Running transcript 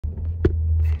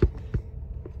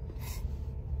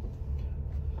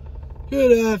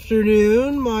Good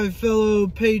afternoon, my fellow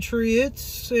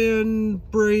patriots and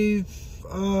brave,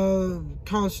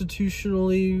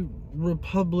 constitutionally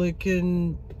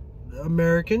Republican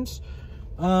Americans.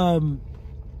 I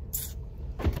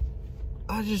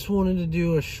just wanted to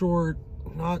do a short,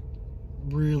 not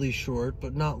really short,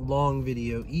 but not long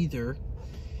video either,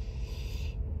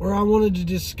 where I wanted to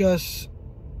discuss,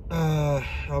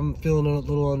 I'm feeling a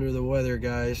little under the weather,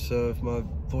 guys, so if my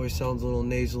voice sounds a little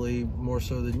nasally, more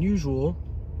so than usual,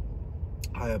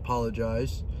 I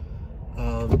apologize.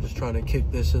 Just trying to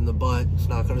kick this in the butt. It's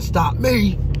not going to stop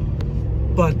me.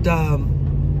 But,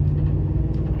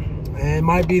 it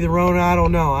might be the Rona, I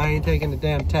don't know. I ain't taking the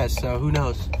damn test, so who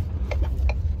knows.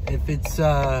 If it's,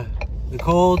 the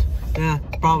cold, yeah,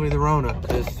 probably the Rona,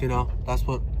 because, you know, that's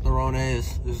what the Rona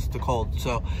is the cold.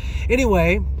 So,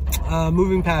 anyway,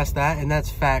 moving past that, and that's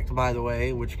fact, by the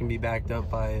way, which can be backed up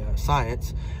by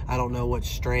science. I don't know what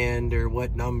strand or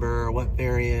what number or what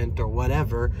variant or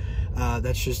whatever.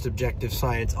 That's just objective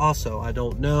science also. I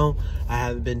don't know. I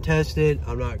haven't been tested.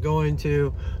 I'm not going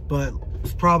to, but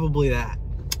it's probably that.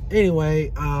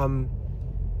 Anyway,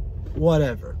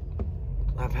 whatever.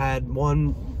 I've had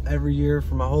one every year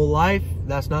for my whole life.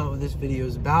 That's not what this video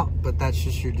is about, but that's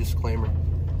just your disclaimer.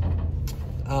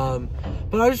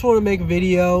 But I just want to make a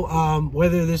video,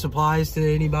 whether this applies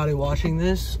to anybody watching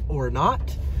this or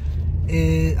not.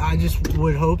 I just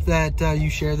would hope that you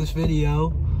share this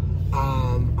video.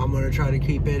 I'm going to try to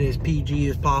keep it as PG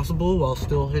as possible while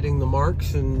still hitting the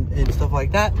marks and stuff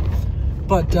like that.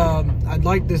 But I'd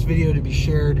like this video to be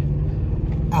shared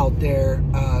out there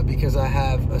because I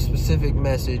have a specific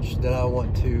message that I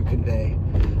want to convey.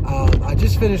 I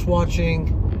just finished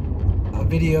watching a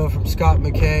video from Scott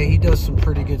McKay. He does some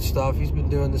pretty good stuff. He's been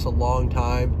doing this a long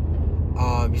time.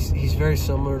 He's very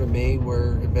similar to me.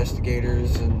 We're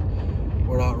investigators and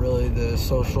we're not really the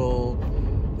social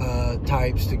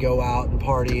types to go out and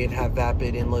party and have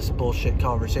vapid, endless bullshit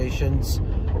conversations.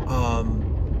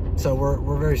 So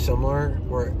we're very similar.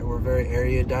 We're very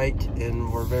erudite,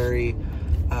 and we're very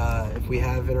if we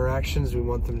have interactions, we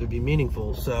want them to be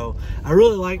meaningful. So I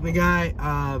really like the guy.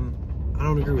 I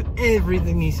don't agree with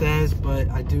everything he says, but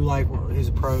I do like his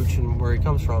approach and where he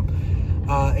comes from.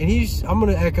 And I'm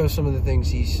going to echo some of the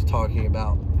things he's talking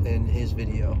about in his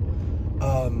video.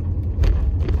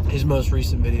 His most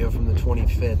recent video from the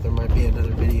 25th. There might be another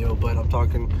video, but I'm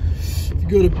talking, if you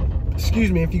go to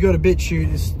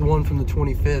BitChute, it's the one from the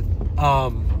 25th.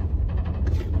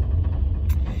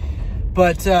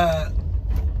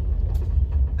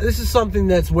 This is something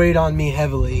that's weighed on me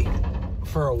heavily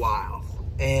for a while,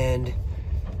 and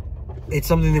it's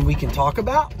something that we can talk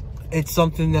about. It's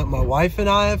something that my wife and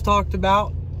I have talked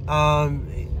about,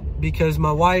 because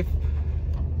my wife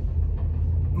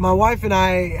and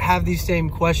I have these same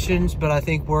questions, but I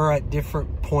think we're at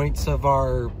different points of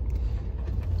our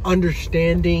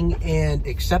understanding and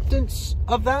acceptance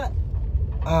of that.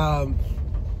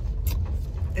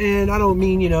 And I don't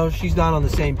mean, you know, she's not on the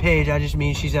same page. I just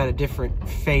mean she's at a different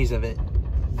phase of it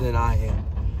than I am.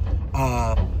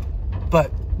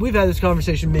 But we've had this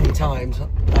conversation many times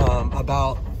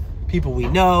about people we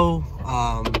know.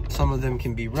 Some of them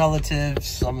can be relatives.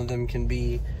 Some of them can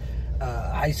be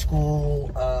high school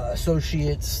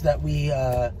associates that we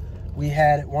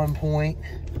had at one point.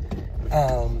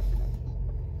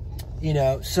 You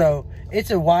know, so it's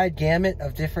a wide gamut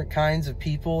of different kinds of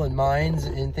people and minds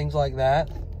and things like that.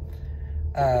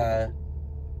 But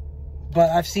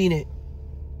I've seen it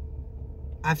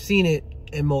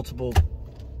in multiple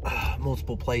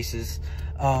places.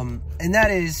 And that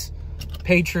is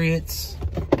patriots,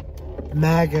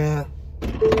 MAGA,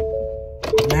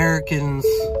 Americans,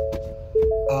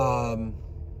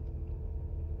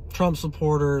 Trump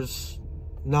supporters,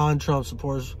 non-Trump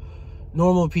supporters,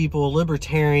 normal people,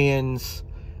 libertarians,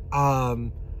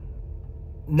 not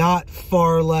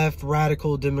far left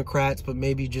radical Democrats, but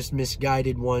maybe just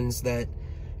misguided ones that,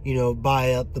 you know,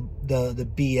 buy up the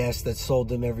BS that's sold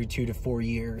them every 2 to 4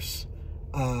 years,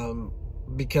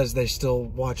 because they still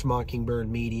watch Mockingbird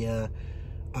media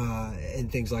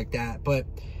and things like that. But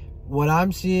what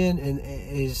I'm seeing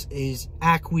is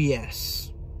acquiesce.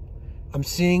 I'm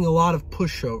seeing a lot of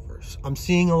pushovers. I'm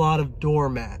seeing a lot of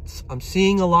doormats. I'm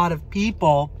seeing a lot of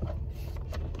people.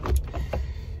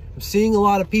 I'm seeing a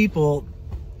lot of people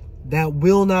that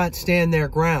will not stand their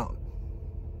ground.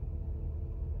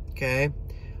 Okay?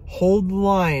 Hold the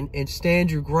line and stand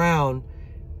your ground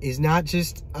is not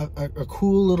just a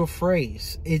cool little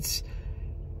phrase. It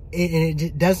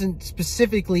doesn't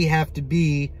specifically have to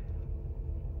be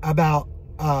about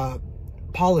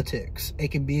politics. It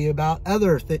can be about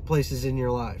other places in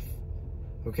your life.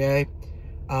 Okay?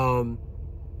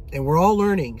 And we're all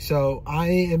learning. So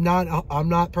I'm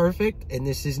not perfect, and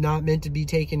this is not meant to be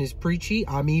taken as preachy.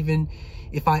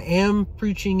 If I am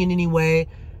preaching in any way,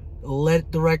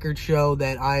 let the record show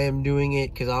that I am doing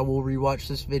it, because I will rewatch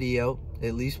this video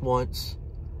at least once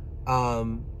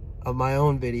of my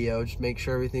own video, just make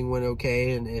sure everything went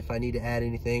okay, and if I need to add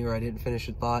anything or I didn't finish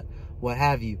a thought, what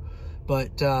have you.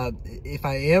 But if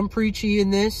I am preachy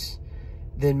in this,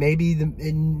 then maybe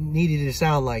it needed to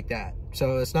sound like that.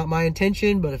 So it's not my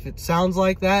intention, but if it sounds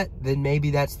like that, then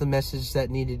maybe that's the message that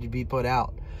needed to be put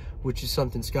out, which is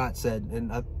something Scott said,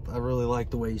 and I really like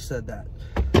the way he said that.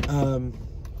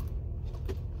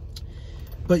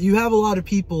 But you have a lot of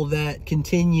people that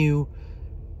continue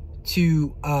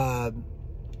to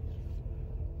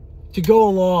go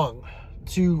along,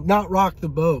 to not rock the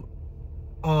boat.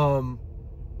 And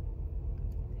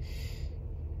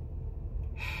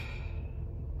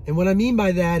what I mean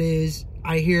by that is,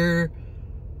 I hear,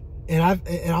 and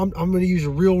I'm going to use a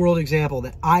real world example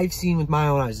that I've seen with my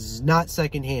own eyes. This is not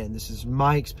secondhand. This is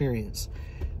my experience.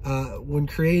 When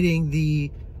creating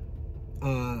the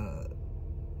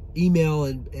email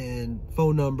and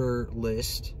phone number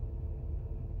list,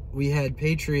 we had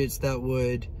patriots that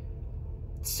would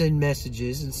send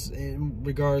messages, and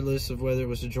regardless of whether it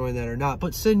was to join that or not,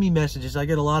 but send me messages. I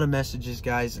get a lot of messages,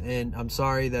 guys, and I'm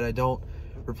sorry that I don't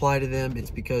reply to them. It's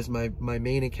because my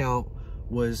main account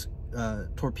was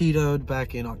torpedoed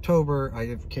back in October.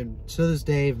 I can, to this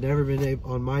day, have never been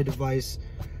able, on my device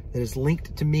that is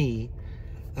linked to me,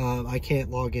 I can't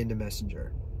log into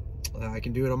Messenger. I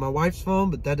can do it on my wife's phone,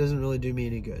 but that doesn't really do me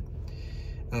any good.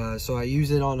 So I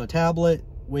use it on a tablet,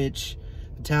 which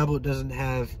the tablet doesn't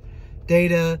have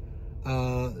data,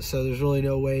 so there's really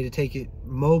no way to take it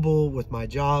mobile with my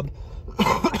job.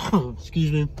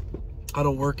 Excuse me. I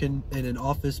don't work in an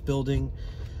office building.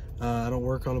 I don't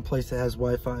work on a place that has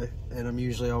Wi-Fi, and I'm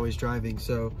usually always driving.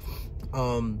 So,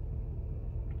 where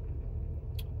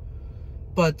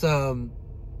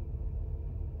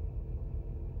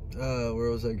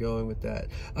was I going with that?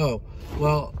 Oh,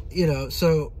 well, you know,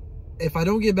 so if I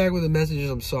don't get back with the messages,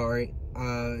 I'm sorry.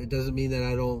 It doesn't mean that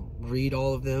I don't read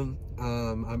all of them.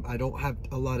 I don't have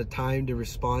a lot of time to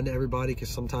respond to everybody, because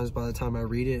sometimes by the time I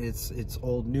read it, it's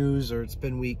old news or it's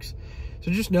been weeks. So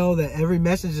just know that every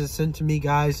message that's sent to me,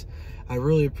 guys, I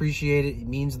really appreciate it. It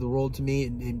means the world to me,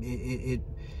 and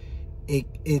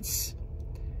it's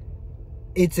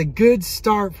a good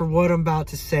start for what I'm about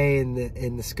to say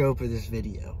in the scope of this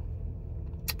video.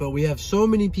 But we have so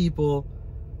many people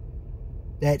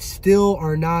that still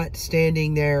are not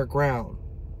standing their ground.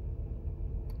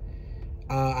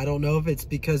 I don't know if it's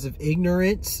because of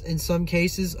ignorance in some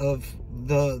cases of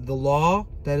the law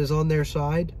that is on their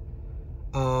side.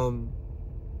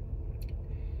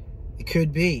 It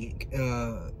could be.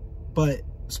 But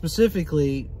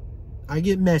specifically, I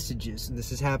get messages, and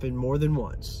this has happened more than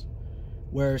once,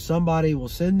 where somebody will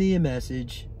send me a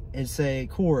message and say,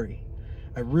 Corey,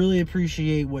 I really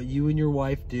appreciate what you and your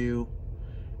wife do.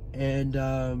 And,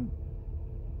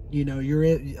 you know,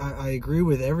 I agree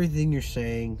with everything you're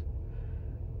saying.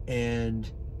 And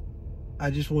I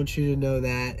just want you to know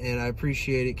that, and I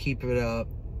appreciate it. Keep it up.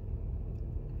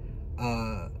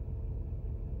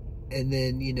 And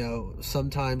then, you know,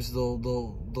 sometimes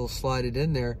they'll slide it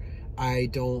in there. I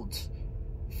don't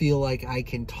feel like I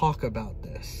can talk about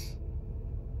this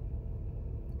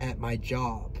at my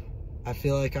job. I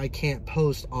feel like I can't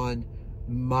post on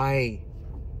my,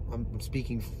 I'm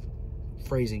speaking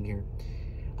phrasing here.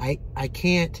 I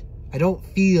don't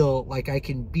feel like I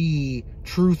can be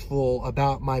truthful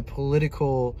about my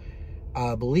political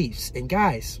beliefs. And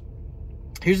guys,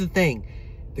 here's the thing.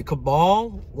 The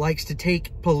cabal likes to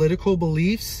take political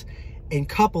beliefs and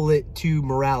couple it to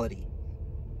morality.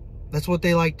 That's what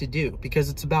they like to do, because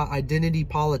it's about identity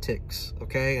politics,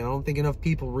 okay? And I don't think enough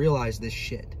people realize this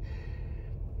shit.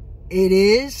 It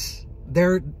is,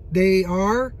 they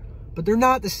are, but they're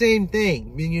not the same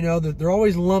thing. I mean, you know, they're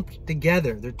always lumped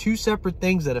together. They're two separate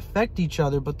things that affect each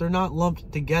other, but they're not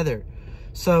lumped together.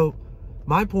 So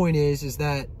my point is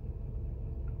that,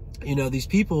 you know, these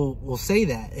people will say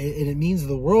that, and it means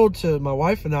the world to my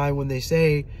wife and I when they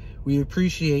say, we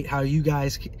appreciate how you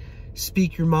guys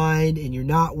speak your mind, and you're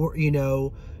not, you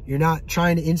know, you're not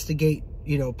trying to instigate,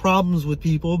 you know, problems with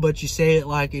people, but you say it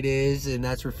like it is, and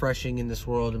that's refreshing in this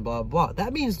world, and blah, blah, blah.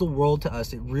 That means the world to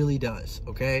us. It really does,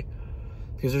 okay?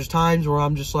 Because there's times where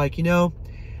I'm just like, you know,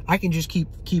 I can just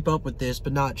keep up with this,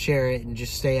 but not share it and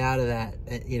just stay out of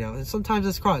that, you know. And sometimes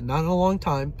it's crossed, not in a long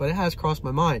time, but it has crossed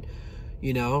my mind,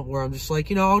 you know, where I'm just like,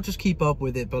 you know, I'll just keep up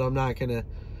with it, but I'm not going to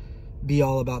be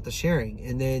all about the sharing.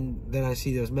 And then I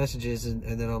see those messages, and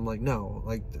then I'm like, no,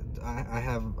 like I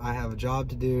have a job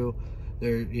to do.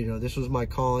 You know, this was my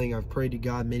calling. I've prayed to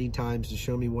God many times to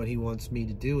show me what he wants me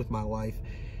to do with my life.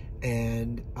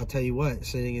 And I'll tell you what,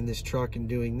 sitting in this truck and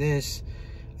doing this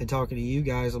and talking to you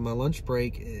guys on my lunch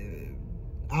break,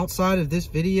 outside of this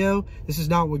video, this is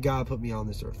not what God put me on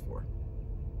this earth for.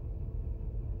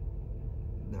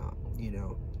 No, you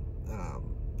know,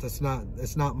 that's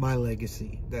not my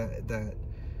legacy.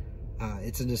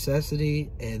 It's a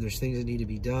necessity, and there's things that need to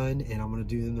be done, and I'm going to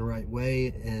do them the right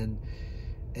way, and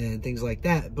things like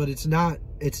that. But it's not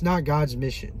God's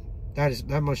mission.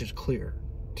 That much is clear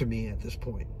to me at this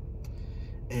point.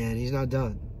 And he's not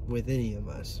done with any of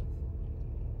us.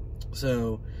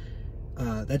 So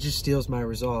that just steals my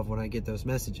resolve when I get those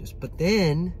messages. But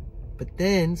then,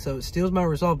 so it steals my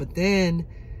resolve, but then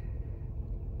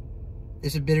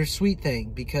it's a bittersweet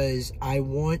thing, because I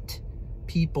want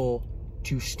people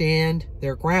to stand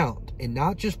their ground, and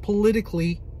not just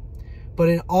politically, but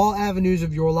in all avenues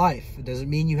of your life. It doesn't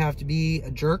mean you have to be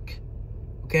a jerk,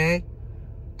 okay,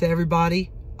 to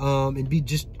everybody, and be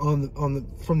just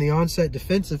from the onset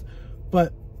defensive.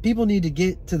 But people need to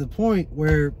get to the point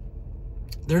where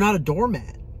they're not a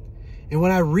doormat. And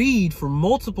when I read from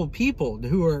multiple people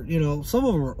who are, you know, some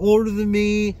of them are older than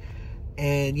me,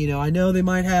 and, you know, I know they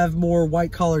might have more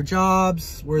white-collar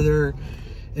jobs where they're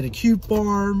in a cute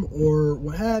farm or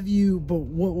what have you, but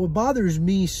what bothers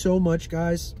me so much,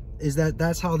 guys, is that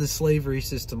that's how the slavery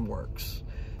system works.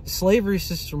 The slavery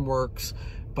system works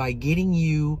by getting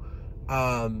you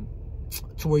to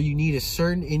where you need a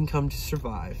certain income to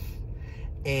survive,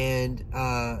 and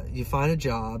you find a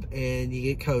job and you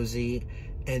get cozy,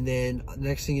 and then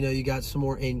next thing you know, you got some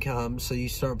more income, so you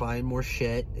start buying more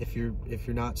shit. If you're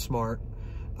not smart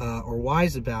or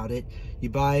wise about it, you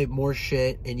buy more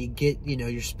shit, and you get, you know,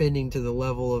 you're spending to the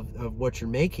level of what you're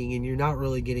making, and you're not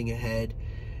really getting ahead.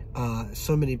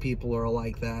 So many people are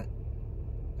like that,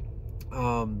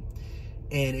 and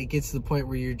it gets to the point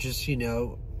where you're just, you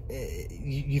know,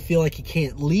 you feel like you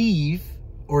can't leave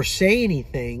or say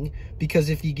anything, because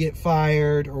if you get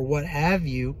fired or what have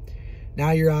you,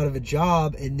 now you're out of a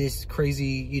job in this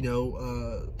crazy, you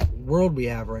know, world we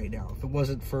have right now. If it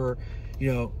wasn't for,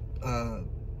 you know,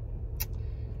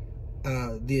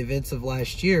 the events of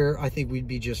last year, I think we'd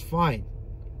be just fine,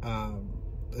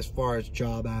 as far as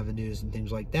job avenues and things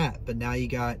like that. But now you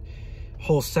got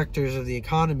whole sectors of the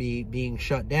economy being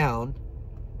shut down,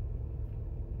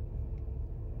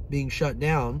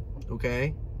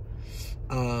 okay,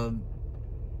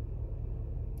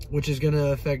 which is going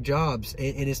to affect jobs,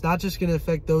 and it's not just going to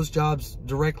affect those jobs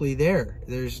directly there.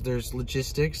 There's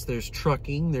logistics, there's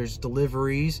trucking, there's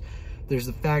deliveries, there's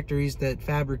the factories that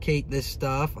fabricate this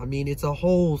stuff. I mean, it's a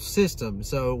whole system.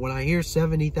 So when I hear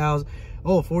 70,000,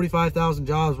 45,000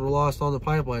 jobs were lost on the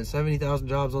pipeline, 70,000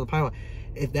 jobs on the pipeline,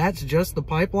 if that's just the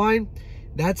pipeline,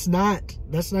 that's not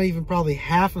even probably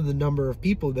half of the number of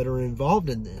people that are involved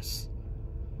in this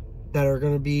that are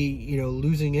going to be, you know,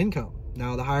 losing income.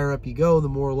 Now, the higher up you go, the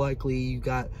more likely you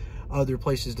got other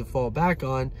places to fall back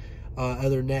on,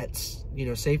 other nets, you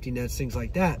know, safety nets, things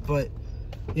like that. But,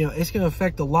 you know, it's going to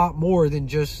affect a lot more than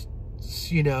just,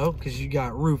 you know, because you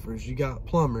got roofers, you got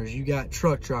plumbers, you got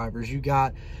truck drivers, you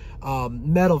got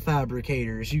metal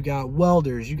fabricators, you got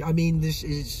welders. I mean, this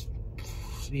is,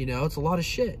 you know, it's a lot of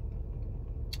shit.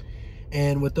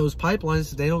 And with those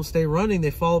pipelines, if they don't stay running,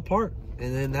 they fall apart.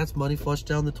 And then that's money flushed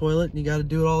down the toilet, and you got to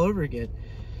do it all over again.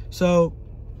 So,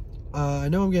 I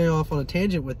know I'm getting off on a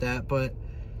tangent with that, but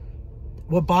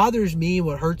what bothers me,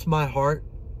 what hurts my heart,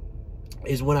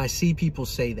 is when I see people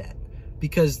say that.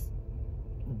 Because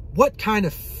what kind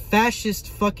of fascist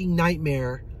fucking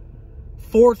nightmare,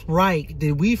 Fourth Reich,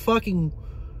 did we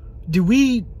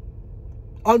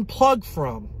unplug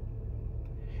from?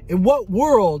 In what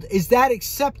world is that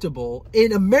acceptable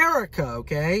in America,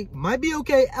 okay? Might be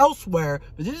okay elsewhere,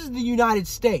 but this is the United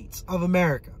States of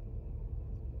America.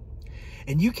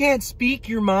 And you can't speak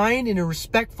your mind in a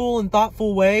respectful and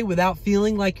thoughtful way without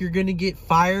feeling like you're going to get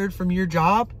fired from your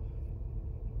job?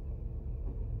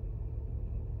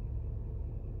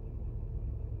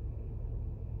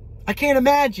 I can't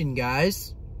imagine,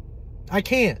 guys. I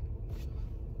can't.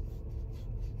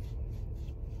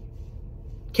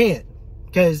 Can't.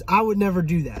 Because I would never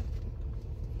do that.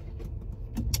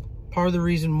 Part of the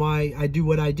reason why I do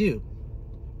what I do.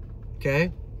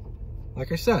 Okay?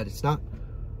 Like I said, it's not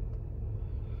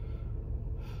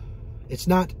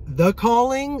the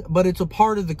calling, but it's a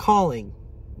part of the calling.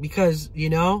 Because, you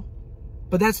know,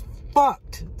 but that's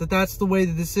fucked that that's the way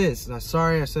that this is. And I'm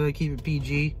sorry I said I keep it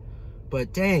PG,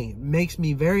 but dang, it makes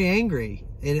me very angry.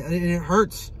 And it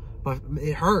hurts.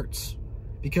 It hurts.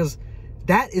 Because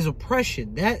that is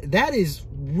oppression. That is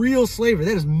real slavery.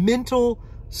 That is mental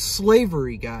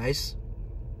slavery, guys.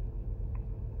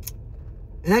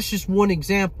 And that's just one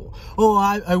example. Oh,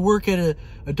 I work at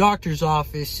a doctor's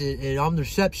office and I'm the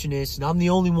receptionist and I'm the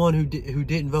only one who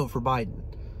didn't vote for Biden.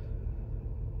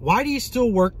 Why do you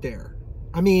still work there?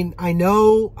 I mean, I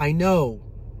know,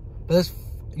 but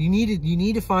you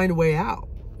need to find a way out.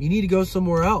 You need to go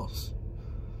somewhere else.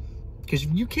 Because if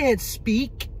you can't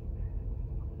speak,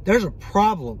 there's a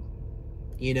problem,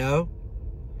 you know?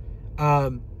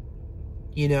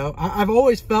 You know, I've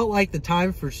always felt like the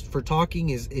time for talking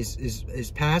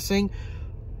is passing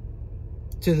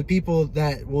to the people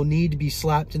that will need to be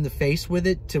slapped in the face with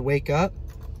it to wake up,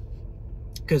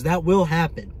 because that will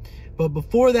happen. But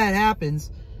before that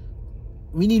happens,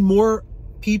 we need more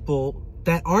people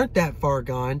that aren't that far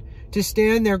gone to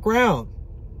stand their ground.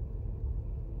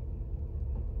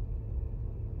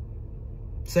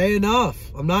 Say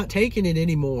enough. I'm not taking it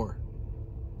anymore.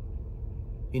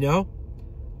 You know?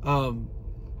 And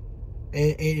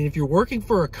if you're working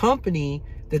for a company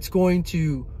that's going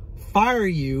to fire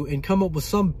you and come up with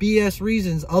some BS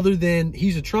reasons other than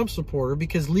he's a Trump supporter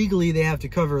because legally they have to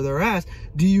cover their ass,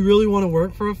 do you really want to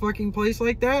work for a fucking place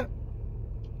like that?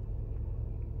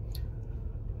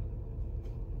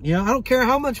 You know, I don't care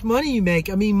how much money you make.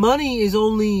 I mean, money is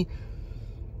only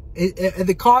at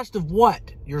the cost of what?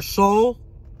 Your soul?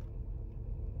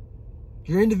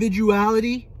 Your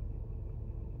individuality?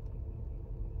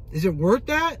 Is it worth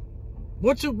that?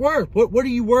 What's it worth? What are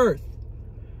you worth?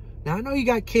 Now, I know you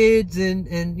got kids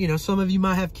and you know, some of you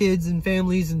might have kids and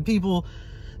families and people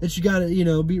that you gotta, you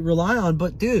know, rely on.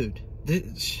 But dude,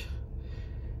 this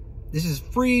is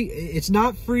free. It's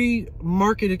not free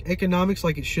market economics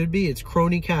like it should be. It's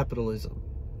crony capitalism,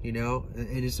 you know?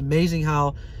 And it's amazing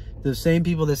how the same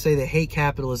people that say they hate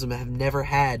capitalism have never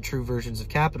had true versions of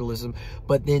capitalism,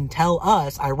 but then tell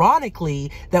us,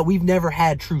 ironically, that we've never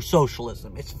had true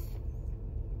socialism. It's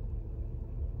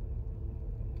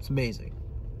amazing.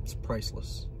 It's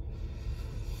priceless.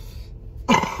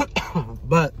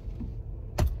 But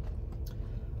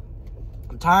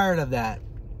I'm tired of that.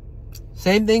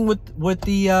 Same thing with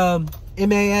the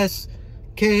MASKS.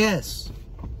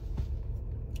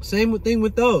 Same thing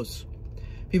with those.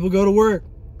 People go to work.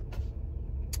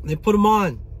 They put them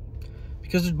on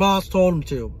because their boss told them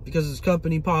to, because it's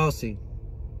company policy.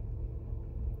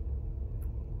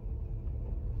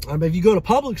 If you go to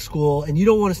public school and you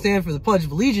don't want to stand for the Pledge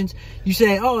of Allegiance, you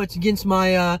say, oh, it's against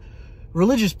my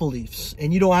religious beliefs,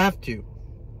 and you don't have to.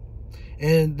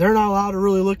 And they're not allowed to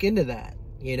really look into that,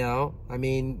 you know? I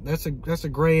mean, that's a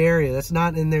gray area. That's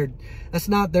not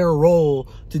their role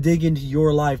to dig into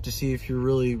your life to see if you're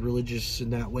really religious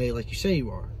in that way like you say you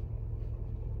are.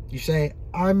 You say,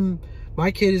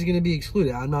 my kid is going to be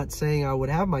excluded. I'm not saying I would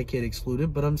have my kid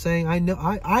excluded, but I'm saying I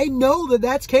know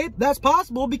that's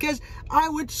possible because I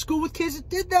went to school with kids that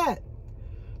did that.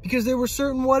 Because they were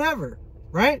certain whatever,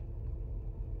 right?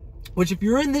 Which if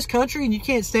you're in this country and you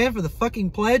can't stand for the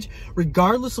fucking pledge,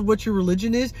 regardless of what your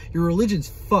religion is, your religion's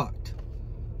fucked.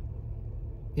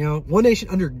 You know, one nation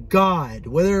under God.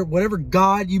 Whatever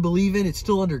God you believe in, it's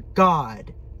still under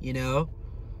God, you know?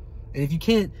 And if you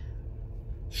can't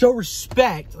show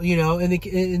respect, you know, and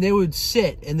they would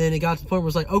sit, and then it got to the point where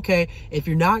it's like, okay, if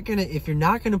you're not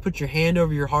gonna put your hand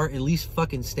over your heart, at least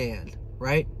fucking stand,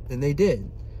 right? And they did,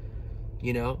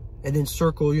 you know, and then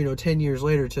circle, you know, 10 years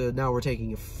later to now we're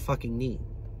taking a fucking knee.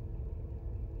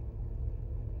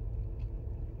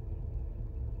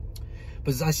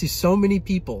 But I see so many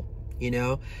people, you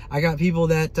know, I got people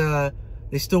that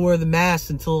they still wear the mask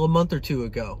until a month or two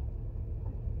ago,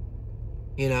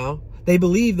 you know. They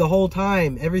believed the whole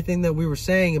time everything that we were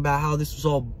saying about how this was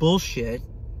all bullshit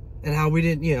and how we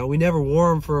didn't, you know, we never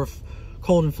wore them for a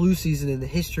cold and flu season in the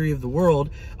history of the world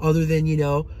other than, you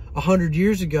know, 100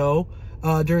 years ago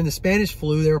during the Spanish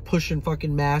flu, they were pushing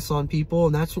fucking masks on people,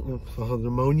 and that's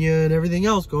pneumonia and everything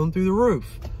else going through the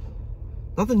roof.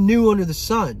 Nothing new under the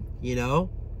sun, you know.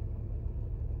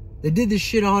 They did this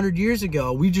shit 100 years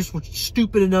ago. We just were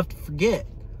stupid enough to forget.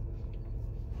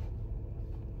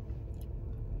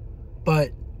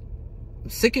 But I'm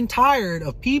sick and tired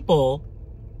of people,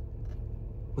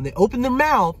 when they open their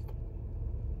mouth,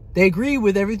 they agree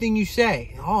with everything you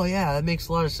say. Oh, yeah, that makes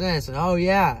a lot of sense. And oh,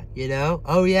 yeah, you know,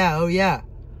 oh, yeah, oh, yeah.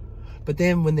 But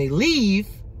then when they leave,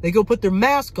 they go put their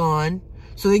mask on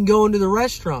so they can go into the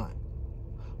restaurant.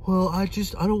 Well, I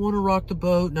don't want to rock the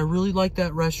boat, and I really like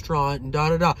that restaurant, and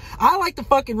da-da-da. I like the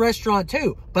fucking restaurant,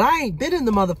 too, but I ain't been in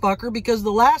the motherfucker because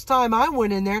the last time I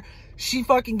went in there, she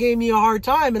fucking gave me a hard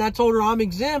time, and I told her I'm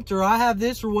exempt, or I have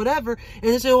this, or whatever,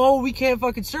 and they said, oh, we can't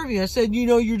fucking serve you. I said, you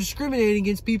know, you're discriminating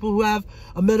against people who have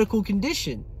a medical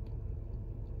condition.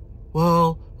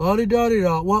 Well,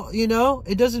 la-di-da-di-da. Well, you know,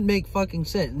 it doesn't make fucking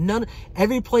sense.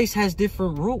 Every place has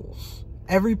different rules.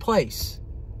 Every place.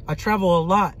 I travel a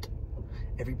lot.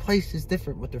 Every place is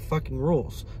different with their fucking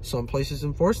rules. Some places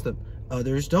enforce them.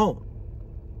 Others don't.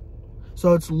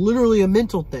 So it's literally a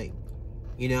mental thing.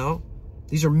 You know?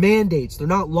 These are mandates. They're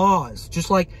not laws.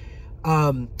 Just like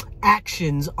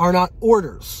actions are not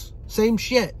orders. Same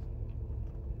shit.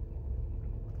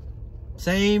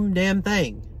 Same damn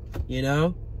thing. You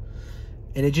know?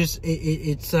 And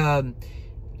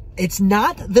it's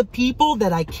not the people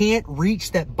that I can't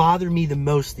reach that bother me the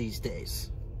most these days.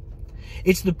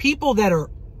 It's the people that are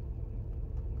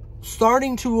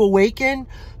starting to awaken,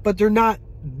 but they're not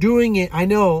doing it. I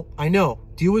know.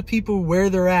 Deal with people where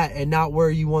they're at and not where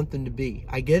you want them to be.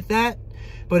 I get that,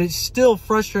 but it's still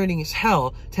frustrating as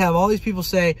hell to have all these people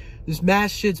say, this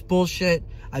mask shit's bullshit.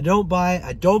 I don't buy it.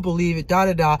 I don't believe it,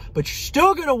 but you're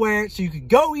still going to wear it so you can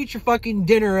go eat your fucking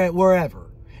dinner at wherever.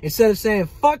 Instead of saying,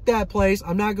 fuck that place,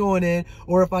 I'm not going in.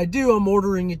 Or if I do, I'm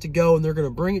ordering it to go and they're going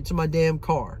to bring it to my damn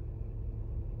car.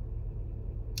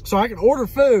 So I can order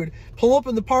food, pull up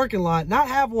in the parking lot, not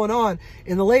have one on,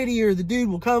 and the lady or the dude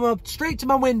will come up straight to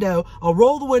my window. I'll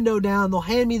roll the window down, they'll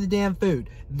hand me the damn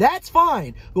food. That's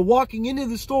fine. But walking into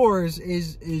the stores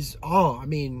is I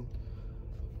mean...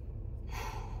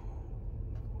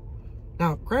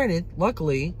 Now, granted,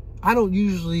 luckily, I don't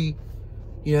usually...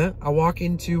 I walk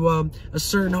into a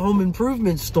certain home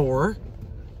improvement store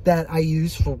that I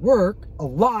use for work a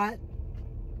lot.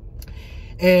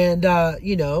 And,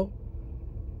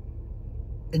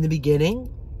 in the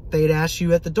beginning, they'd ask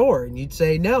you at the door and you'd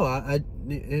say, no,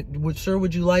 sir,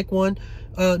 would you like one?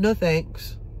 No,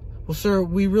 thanks. Well, sir,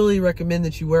 we really recommend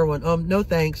that you wear one. No,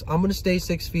 thanks. I'm going to stay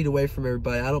 6 feet away from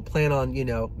everybody. I don't plan on,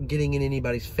 getting in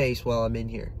anybody's face while I'm in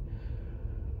here.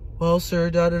 Well,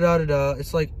 sir,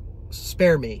 It's like,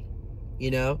 spare me,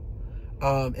 and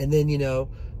then,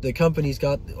 the company's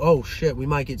got, oh shit, we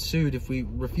might get sued if we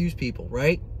refuse people,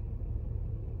 right?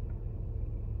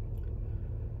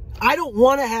 I don't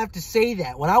want to have to say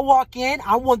that. When I walk in,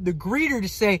 I want the greeter to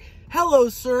say, hello,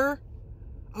 sir.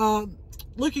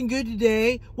 Looking good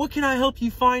today. What can I help you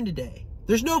find today?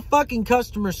 There's no fucking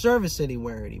customer service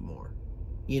anywhere anymore.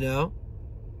 There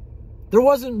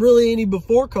wasn't really any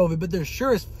before COVID, but there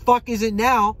sure as fuck isn't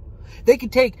now. They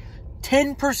could take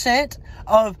 10%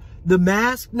 of the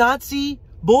mask Nazi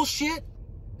bullshit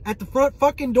at the front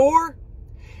fucking door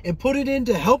and put it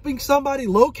into helping somebody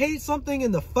locate something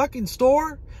in the fucking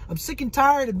store. I'm sick and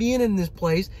tired of being in this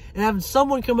place and having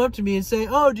someone come up to me and say,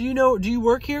 oh, do you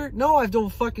work here? No, I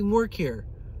don't fucking work here.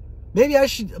 Maybe I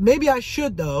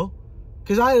should though,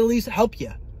 because I at least help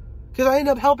you. Because I end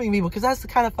up helping people, because that's the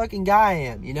kind of fucking guy I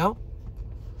am,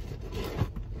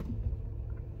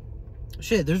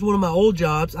 Shit, there's one of my old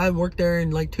jobs. I haven't worked there in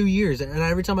like 2 years. And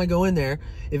every time I go in there,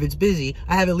 if it's busy,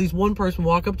 I have at least one person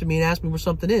walk up to me and ask me where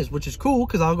something is, which is cool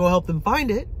because I'll go help them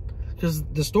find it. Because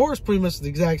the store is pretty much the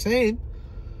exact same.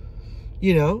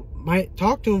 Might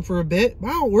talk to them for a bit. I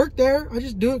don't work there. I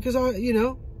just do it because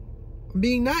I'm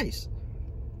being nice.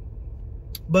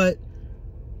 But,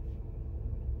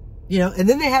 and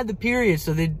then they had the period.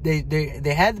 So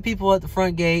they had the people at the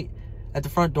front gate, at the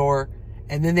front door.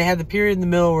 And then they had the period in the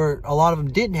middle where a lot of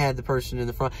them didn't have the person in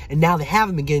the front. And now they have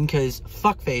them again because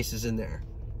fuckface is in there.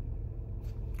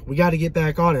 We got to get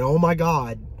back on it. Oh my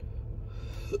God.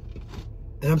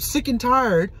 And I'm sick and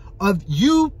tired of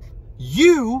you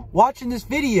watching this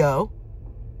video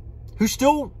who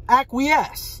still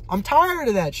acquiesce. I'm tired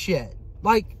of that shit.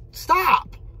 Like,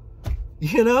 stop.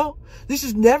 This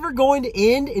is never going to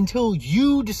end until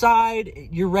you decide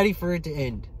you're ready for it to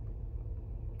end.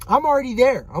 I'm already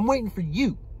there. I'm waiting for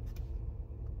you.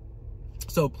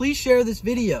 So please share this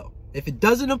video. If it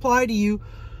doesn't apply to you,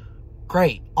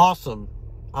 great, awesome.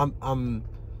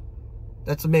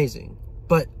 That's amazing.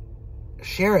 But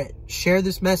share it. Share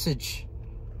this message.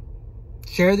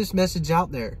 Share this message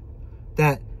out there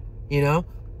that,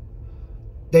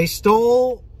 they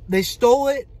stole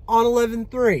it on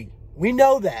 11/3. We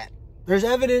know that. There's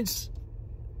evidence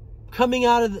coming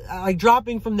out of,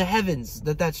 dropping from the heavens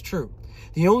that that's true.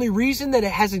 The only reason that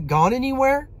it hasn't gone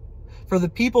anywhere, for the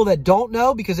people that don't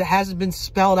know, because it hasn't been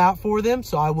spelled out for them,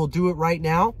 so I will do it right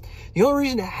now. The only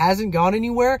reason it hasn't gone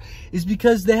anywhere is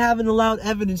because they haven't allowed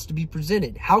evidence to be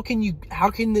presented. How can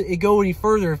it go any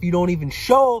further if you don't even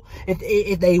show,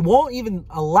 if they won't even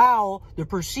allow the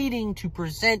proceeding to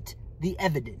present the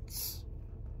evidence?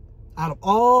 Out of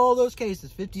all those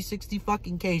cases, 50, 60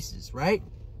 fucking cases, right?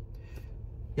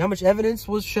 You know how much evidence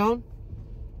was shown?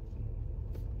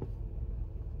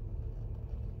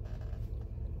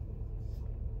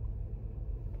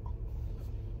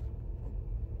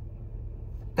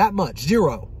 That much.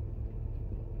 0.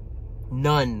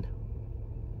 None.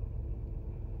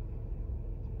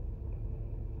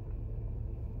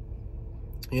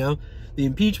 You know, the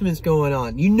impeachment's going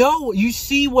on. You know, you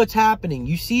see what's happening.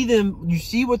 You see them, you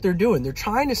see what they're doing. They're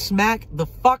trying to smack the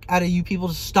fuck out of you people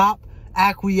to stop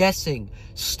acquiescing.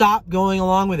 Stop going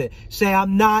along with it. Say,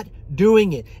 I'm not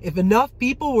doing it. If enough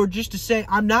people were just to say,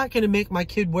 I'm not going to make my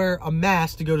kid wear a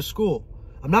mask to go to school.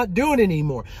 I'm not doing it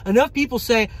anymore. Enough people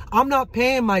say, I'm not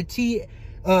paying my TAX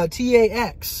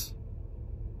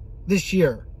this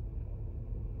year.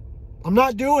 I'm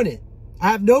not doing it. I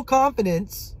have no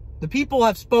confidence. The people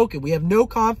have spoken. We have no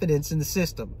confidence in the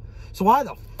system. So why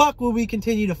the fuck will we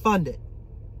continue to fund it?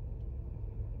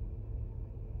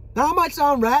 Now, that might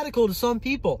sound radical to some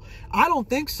people. I don't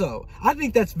think so. I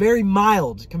think that's very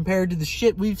mild compared to the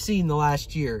shit we've seen the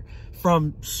last year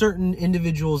from certain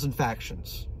individuals and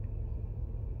factions.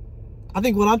 I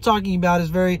think what I'm talking about is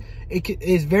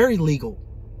very legal,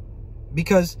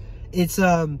 because it's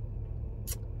you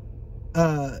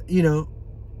know,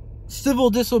 civil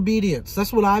disobedience.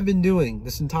 That's what I've been doing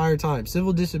this entire time.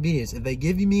 Civil disobedience. If they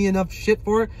give me enough shit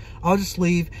for it, I'll just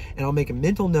leave and I'll make a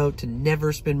mental note to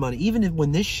never spend money. Even if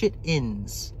when this shit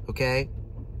ends, okay?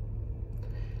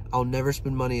 I'll never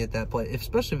spend money at that place,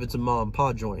 especially if it's a mom and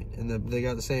pop joint and they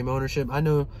got the same ownership. I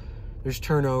know there's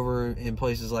turnover in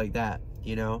places like that,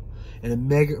 you know? And a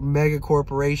mega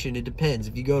corporation, it depends.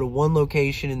 If you go to one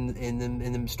location and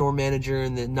the store manager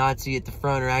and the Nazi at the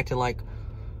front are acting like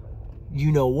you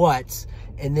know what,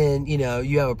 and then, you know,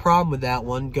 you have a problem with that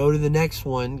one, go to the next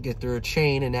one, get through a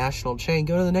chain, a national chain,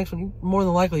 go to the next one. More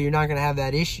than likely, you're not going to have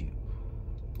that issue,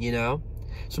 you know?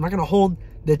 So I'm not going to hold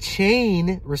the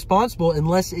chain responsible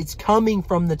unless it's coming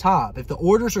from the top. If the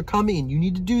orders are coming, and you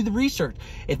need to do the research,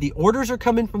 if the orders are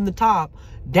coming from the top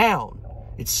down,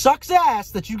 it sucks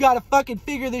ass that you got to fucking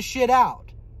figure this shit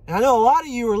out. And I know a lot of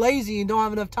you are lazy and don't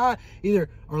have enough time, either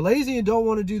are lazy and don't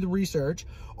want to do the research,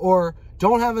 or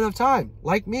don't have enough time,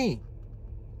 like me.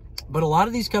 But a lot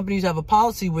of these companies have a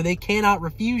policy where they cannot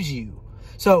refuse you.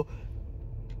 So,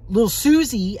 little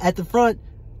Susie at the front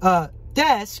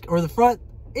desk, or the front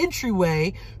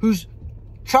entryway, who's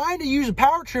trying to use a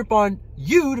power trip on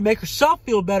you to make herself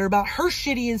feel better about her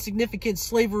shitty, insignificant,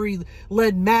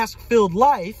 slavery-led, mask-filled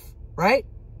life, right?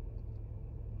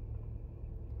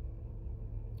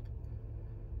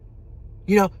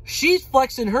 You know, she's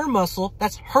flexing her muscle.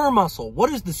 That's her muscle.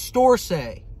 What does the store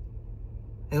say?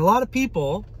 And a lot of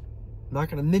people, I'm not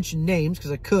going to mention names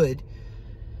because I could,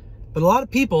 but a lot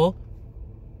of people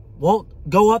won't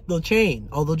go up the chain.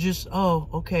 Oh, they'll just, oh,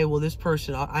 okay, well, this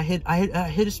person, I hit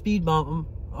a speed bump.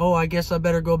 Oh, I guess I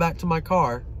better go back to my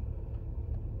car.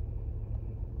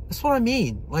 That's what I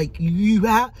mean. Like, you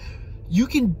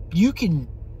can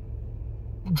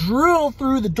drill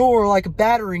through the door like a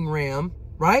battering ram,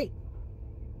 right?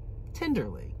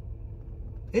 Tenderly.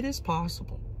 It is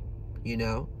possible, you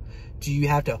know? Do you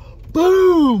have to,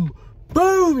 boom,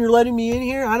 boom, you're letting me in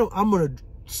here? I'm going to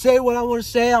say what I want to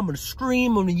say. I'm going to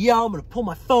scream. I'm going to yell. I'm going to pull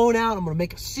my phone out. I'm going to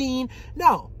make a scene.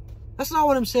 No, that's not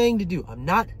what I'm saying to do. I'm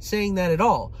not saying that at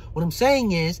all. What I'm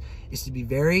saying is to be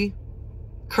very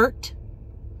curt.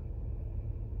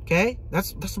 Okay?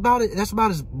 That's about it. That's about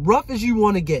as rough as you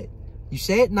want to get. You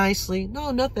say it nicely.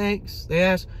 No, no thanks. They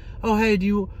ask, oh, hey,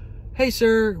 hey,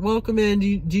 sir, welcome in.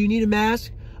 Do you need a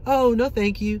mask? Oh, no,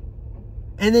 thank you.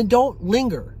 And then don't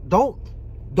linger. Don't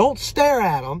stare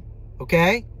at them,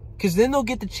 okay? Because then they'll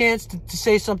get the chance to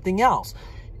say something else.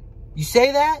 You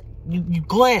say that, you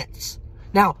glance.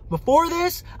 Now, before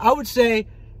this, I would say,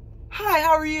 hi,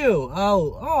 how are you?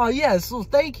 Oh, yes, well,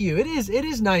 thank you. It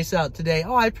is nice out today.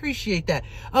 Oh, I appreciate that.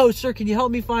 Oh, sir, can you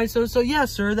help me find so-and-so?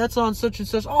 Yes, sir, that's on such and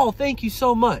such. Oh, thank you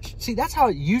so much. See, that's how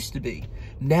it used to be.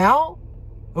 Now,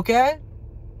 okay,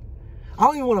 I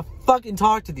don't even want to fucking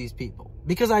talk to these people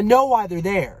because I know why they're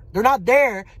there. They're not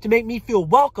there to make me feel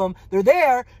welcome. They're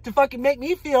there to fucking make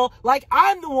me feel like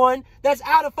I'm the one that's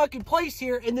out of fucking place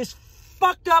here in this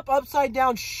fucked up, upside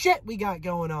down shit we got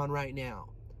going on right now.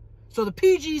 So the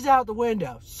PG's out the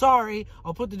window. Sorry,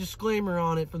 I'll put the disclaimer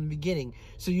on it from the beginning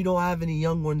so you don't have any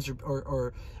young ones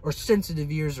or sensitive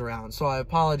ears around. So I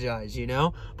apologize, you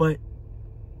know? But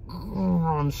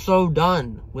I'm so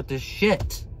done with this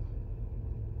shit.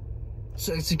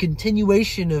 So it's a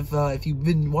continuation of, if you've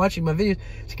been watching my videos,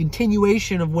 it's a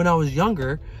continuation of when I was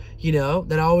younger, you know,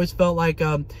 that I always felt like,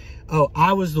 oh,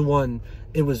 I was the one,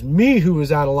 it was me who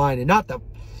was out of line and not the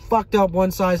fucked up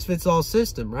one-size-fits-all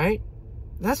system, right?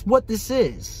 That's what this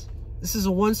is. This is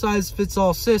a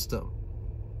one-size-fits-all system.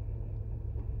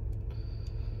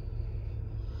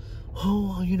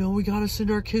 Oh, you know, we gotta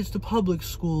send our kids to public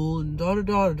school and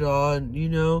da-da-da-da-da, and, you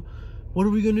know, what are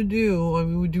we going to do? I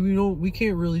mean, we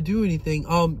can't really do anything.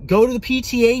 Go to the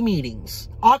PTA meetings.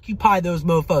 Occupy those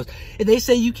mofos. If they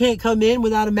say you can't come in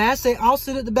without a mask, say, I'll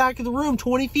sit at the back of the room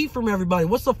 20 feet from everybody.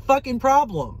 What's the fucking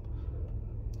problem?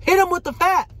 Hit them with the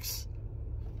facts.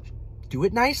 Do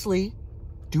it nicely.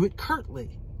 Do it curtly.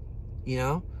 You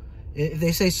know? If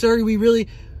they say, sir, so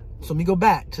let me go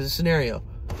back to the scenario.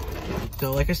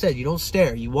 So like I said, you don't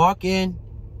stare. You walk in.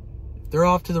 If they're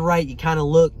off to the right, you kind of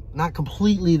look not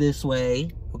completely this way,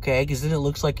 okay? Because then it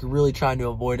looks like you're really trying to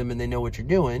avoid them and they know what you're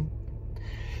doing.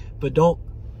 But don't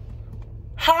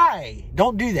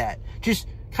do that. Just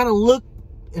kind of look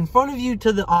in front of you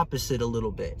to the opposite a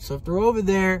little bit. So if they're over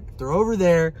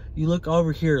there, you look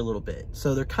over here a little bit.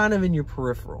 So they're kind of in your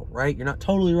peripheral, right? You're not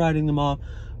totally writing them off,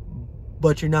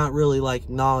 but you're not really like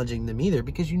acknowledging them either,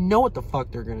 because you know what the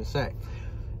fuck they're going to say.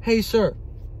 Hey, sir,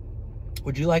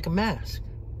 would you like a mask?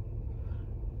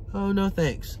 Oh, no,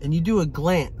 thanks. And you do a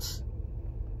glance.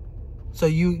 So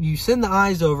you send the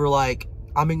eyes over like,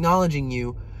 I'm acknowledging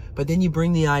you, but then you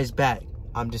bring the eyes back.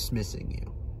 I'm dismissing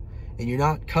you. And you're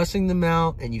not cussing them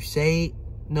out, and you say,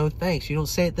 no thanks. You don't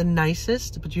say it the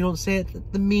nicest, but you don't say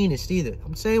it the meanest either.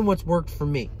 I'm saying what's worked for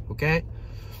me, okay?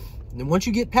 And then once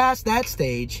you get past that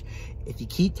stage, if you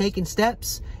keep taking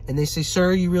steps, and they say,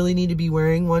 sir, you really need to be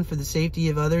wearing one for the safety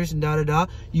of others, and da-da-da,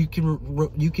 you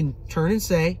can turn and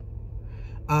say,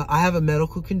 I have a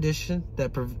medical condition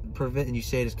that prevent, and you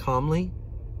say it as calmly,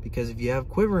 because if you have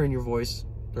quiver in your voice,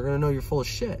 they're going to know you're full of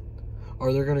shit.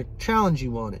 Or they're going to challenge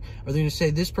you on it. Or they're going to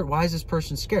say, why is this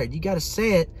person scared? You got to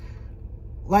say it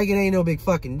like it ain't no big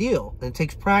fucking deal. And it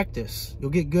takes practice. You'll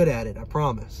get good at it, I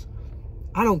promise.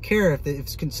 I don't care if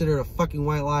it's considered a fucking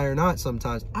white lie or not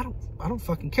sometimes. I don't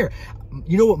fucking care.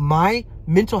 You know what my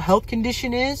mental health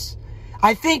condition is?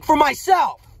 I think for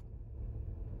myself.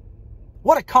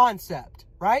 What a concept,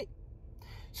 right?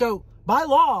 So, by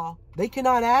law, they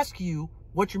cannot ask you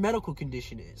what your medical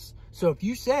condition is. So if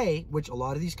you say, which a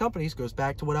lot of these companies, goes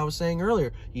back to what I was saying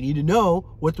earlier, you need to know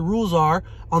what the rules are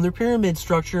on their pyramid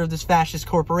structure of this fascist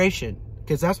corporation.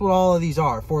 Because that's what all of these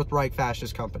are, Fourth Reich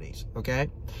fascist companies, okay?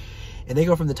 And they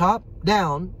go from the top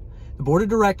down. The board of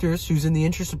directors, who's in the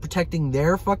interest of protecting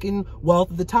their fucking wealth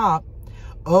at the top,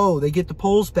 oh, they get the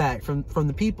polls back from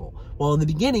the people. Well, in the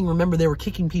beginning, remember, they were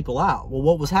kicking people out. Well,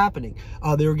 what was happening?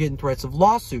 They were getting threats of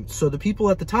lawsuits. So the people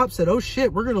at the top said, oh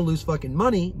shit, we're going to lose fucking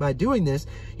money by doing this.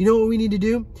 You know what we need to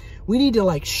do? We need to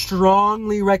like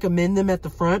strongly recommend them at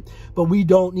the front, but we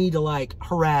don't need to like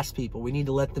harass people. We need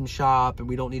to let them shop, and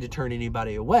we don't need to turn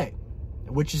anybody away,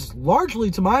 which is largely,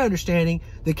 to my understanding,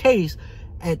 the case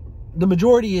at the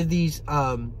majority of these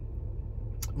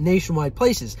nationwide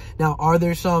places. Now, are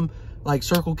there some like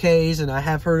Circle K's, and I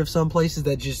have heard of some places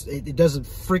that just, it doesn't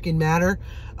freaking matter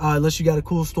unless you got a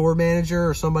cool store manager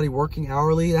or somebody working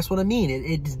hourly. That's what I mean.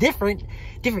 It's different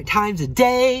times a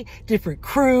day, different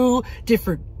crew,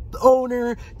 different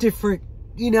owner, different,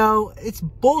 you know, it's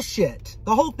bullshit.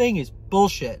 The whole thing is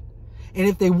bullshit. And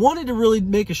if they wanted to really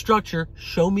make a structure,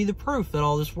 show me the proof that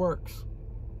all this works.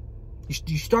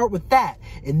 You start with that,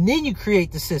 and then you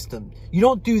create the system. You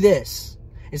don't do this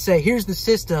and say, here's the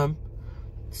system,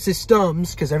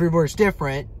 systems, because everywhere's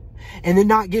different, and then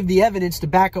not give the evidence to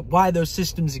back up why those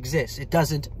systems exist. It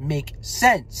doesn't make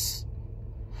sense.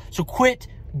 So quit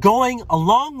going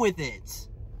along with it.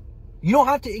 You don't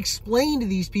have to explain to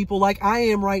these people like I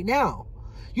am right now.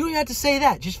 You don't have to say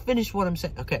that. Just finish what I'm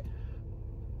saying. Okay.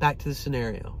 Back to the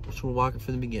scenario. Let's walk it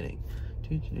from the beginning.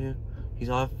 He's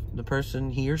off. The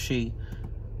person, he or she,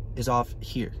 is off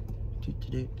here.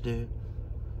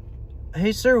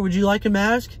 Hey, sir, would you like a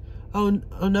mask? Oh,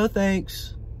 no,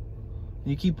 thanks.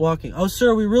 You keep walking. Oh,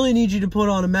 sir, we really need you to put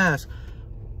on a mask.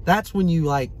 That's when you,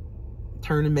 like,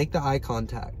 turn and make the eye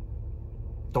contact.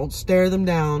 Don't stare them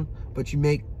down, but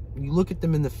you look at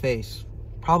them in the face.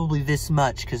 Probably this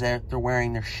much, because they're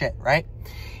wearing their shit, right?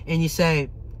 And you say,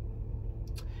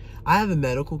 I have a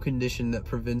medical condition that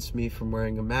prevents me from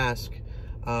wearing a mask,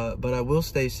 but I will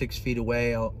stay 6 feet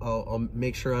away. I'll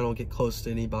make sure I don't get close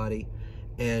to anybody.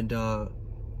 And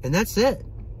that's it.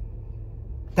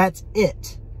 That's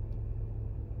it.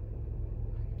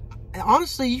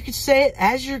 Honestly, you could say it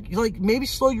as you're, like, maybe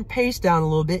slow your pace down a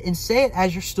little bit and say it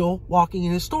as you're still walking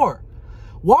in the store.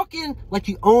 Walk in like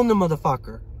you own the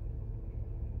motherfucker.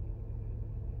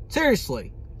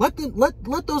 Seriously.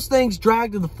 Let those things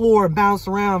drag to the floor and bounce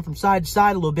around from side to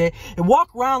side a little bit, and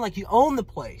walk around like you own the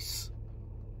place.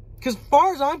 Because as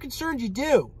far as I'm concerned, you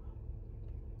do.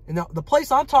 And the place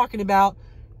I'm talking about,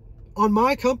 on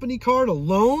my company card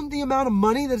alone, the amount of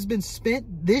money that's been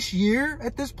spent this year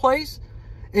at this place,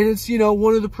 and it's, you know,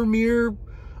 one of the premier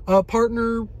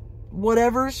partner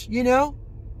whatevers, you know,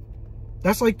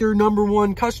 That's like their number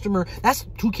one customer. That's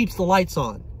who keeps the lights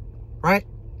on, right?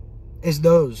 Is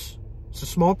those. It's a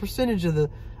small percentage of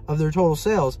their total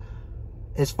sales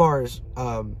as far as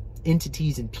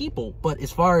entities and people, but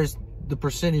as far as the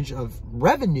percentage of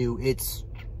revenue, it's,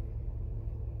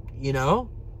 you know.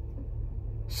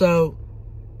 So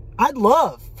I'd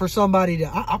love for somebody to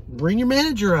I'll bring your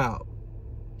manager out.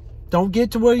 Don't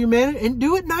get to where your manager, and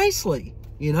do it nicely,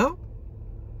 you know.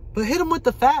 But hit them with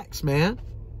the facts, man.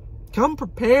 Come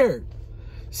prepared.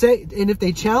 Say, and if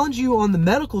they challenge you on the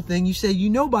medical thing, you say, you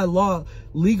know, by law,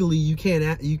 legally,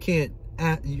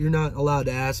 you're not allowed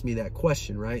to ask me that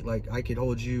question, right? Like, I could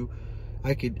hold you,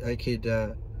 we could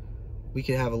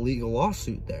have a legal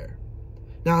lawsuit there.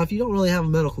 Now, if you don't really have a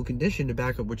medical condition to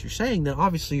back up what you're saying, then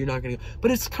obviously you're not going to,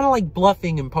 but it's kind of like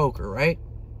bluffing in poker, right?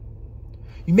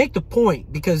 You make the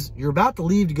point because you're about to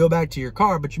leave to go back to your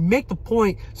car, but you make the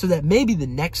point so that maybe the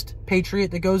next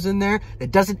patriot that goes in there that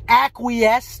doesn't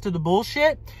acquiesce to the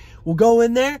bullshit will go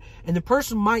in there, and the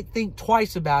person might think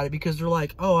twice about it because they're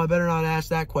like, oh, I better not ask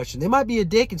that question. They might be a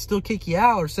dick and still kick you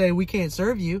out or say, we can't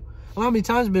serve you. Well, how many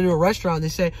times I've been to a restaurant and they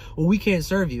say, well, we can't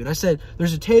serve you. And I said,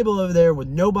 there's a table over there with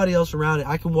nobody else around it.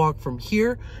 I can walk from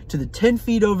here to the 10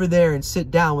 feet over there and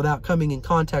sit down without coming in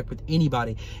contact with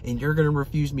anybody, and you're going to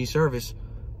refuse me service.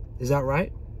 Is that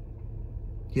right?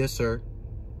 Yes, sir.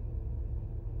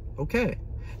 Okay.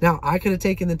 Now, I could have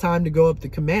taken the time to go up the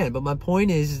command, but my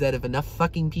point is that if enough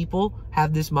fucking people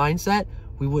have this mindset,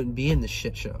 we wouldn't be in this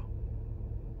shit show.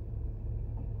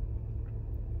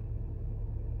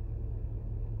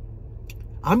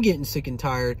 I'm getting sick and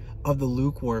tired of the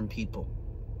lukewarm people.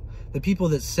 The people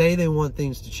that say they want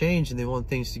things to change and they want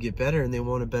things to get better and they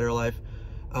want a better life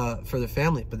for their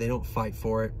family, but they don't fight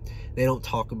for it. They don't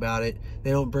talk about it.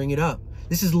 They don't bring it up.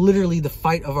 This is literally the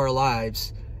fight of our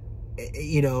lives,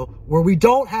 you know, where we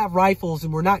don't have rifles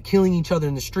and we're not killing each other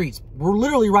in the streets. We're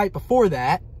literally right before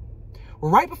that. We're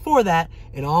right before that,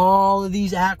 and all of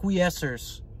these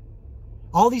acquiescers,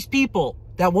 all these people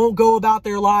that won't go about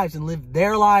their lives and live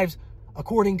their lives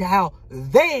according to how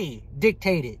they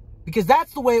dictate it. Because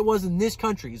that's the way it was in this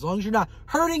country. As long as you're not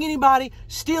hurting anybody,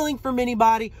 stealing from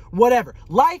anybody, whatever.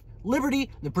 Life, liberty,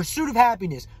 the pursuit of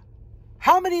happiness.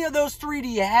 How many of those three do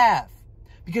you have?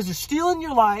 Because they're stealing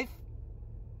your life.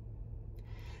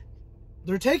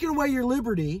 They're taking away your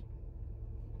liberty.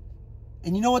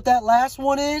 And you know what that last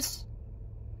one is?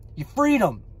 Your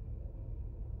freedom.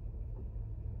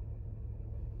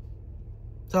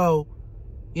 So,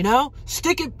 you know,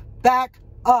 stick it back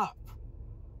up.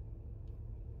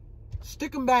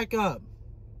 Stick them back up.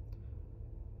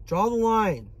 Draw the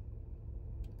line.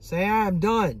 Say, I'm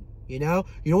done. You know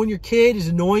when your kid is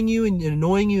annoying you and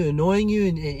annoying you and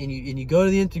you go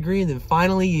to the nth degree, and then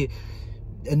finally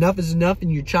enough is enough,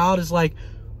 and your child is like,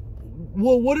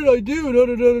 well, what did I do? Da,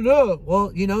 da, da, da, da.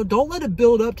 Well, you know, don't let it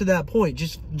build up to that point.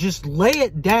 Just lay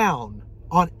it down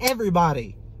on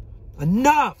everybody.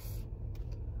 Enough.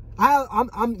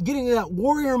 I'm getting to that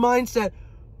warrior mindset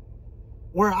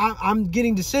where I'm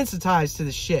getting desensitized to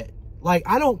the shit. Like,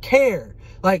 I don't care.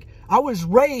 Like, I was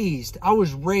raised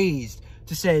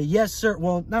to say, yes, sir.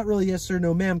 Well, not really yes, sir,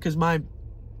 no, ma'am, because my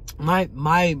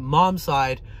mom's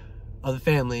side of the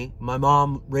family, my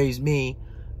mom raised me.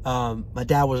 My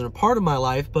dad wasn't a part of my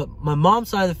life, but my mom's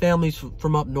side of the family's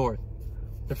from up north.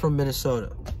 They're from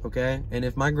Minnesota, okay? And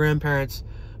if my grandparents,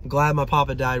 I'm glad my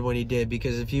papa died when he did,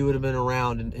 because if he would have been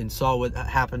around and saw what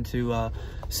happened to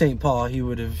St. Paul, I'm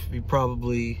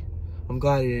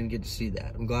glad he didn't get to see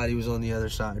that. I'm glad he was on the other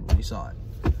side when he saw it.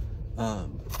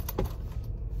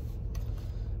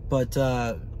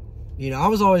 You know, I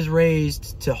was always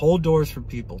raised to hold doors for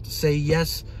people, to say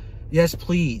yes, yes,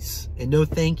 please, and no,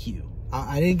 thank you.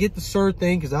 I didn't get the sir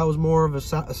thing because that was more of a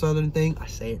southern thing. I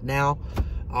say it now.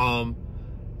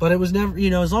 But it was never,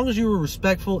 you know, as long as you were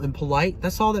respectful and polite,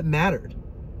 that's all that mattered.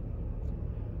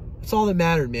 That's all that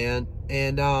mattered, man.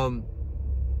 And I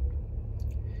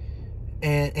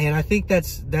think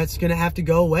that's going to have to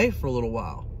go away for a little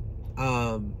while.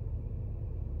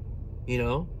 You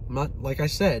know, I'm not, like I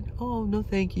said, oh, no,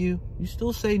 thank you. You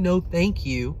still say no, thank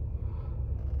you.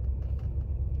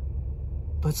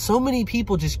 But so many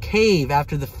people just cave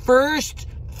after the first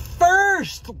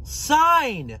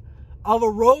sign of a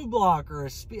roadblock or a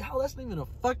speed. Hell, that's not even a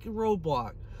fucking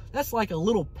roadblock. That's like a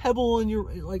little pebble in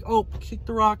your, like, oh, kick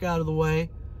the rock out of the way.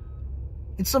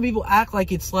 And some people act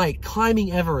like it's like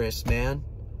climbing Everest, man.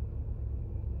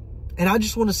 And I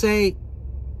just want to say,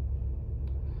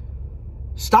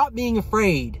 stop being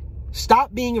afraid.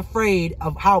 Stop being afraid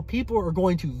of how people are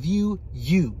going to view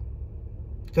you.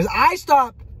 Because I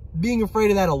stopped being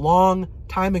afraid of that a long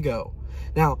time ago.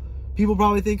 Now, people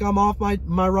probably think I'm off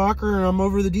my rocker and I'm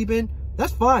over the deep end.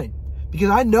 That's fine,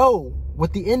 because I know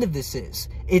what the end of this is.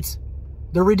 It's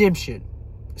the redemption.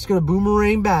 It's going to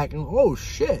boomerang back, and oh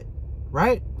shit,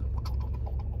 right?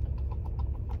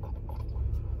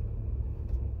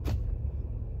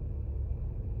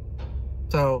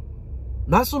 So,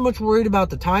 not so much worried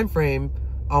about the time frame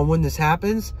on when this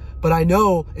happens, but I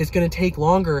know it's going to take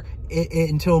longer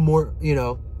until more, you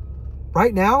know.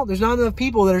 Right now, there's not enough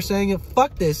people that are saying,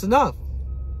 fuck this, enough.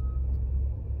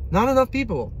 Not enough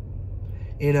people,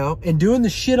 you know. And doing the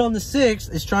shit on the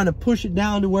 6th is trying to push it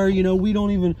down to where, you know, we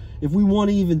don't even, if we want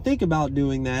to even think about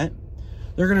doing that,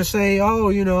 they're going to say, oh,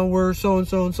 you know, we're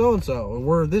so-and-so and so-and-so, and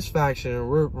we're this faction,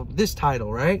 or we're this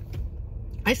title, right?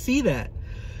 I see that.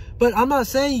 But I'm not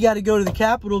saying you got to go to the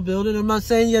Capitol building. I'm not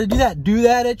saying you got to do that. Do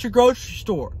that at your grocery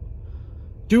store.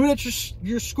 Do it at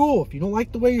your school. If you don't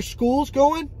like the way your school's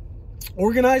going,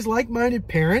 organize like-minded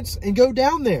parents and go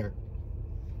down there.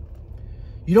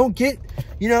 You don't get,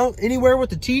 you know, anywhere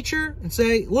with the teacher and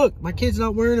say, look, my kid's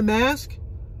not wearing a mask.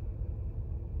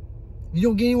 You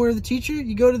don't get anywhere with the teacher,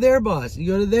 you go to their boss. You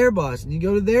go to their boss, and you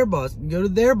go to their boss, and you go to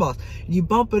their boss. And you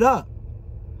bump it up.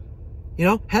 You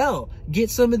know, hell, get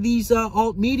some of these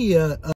alt media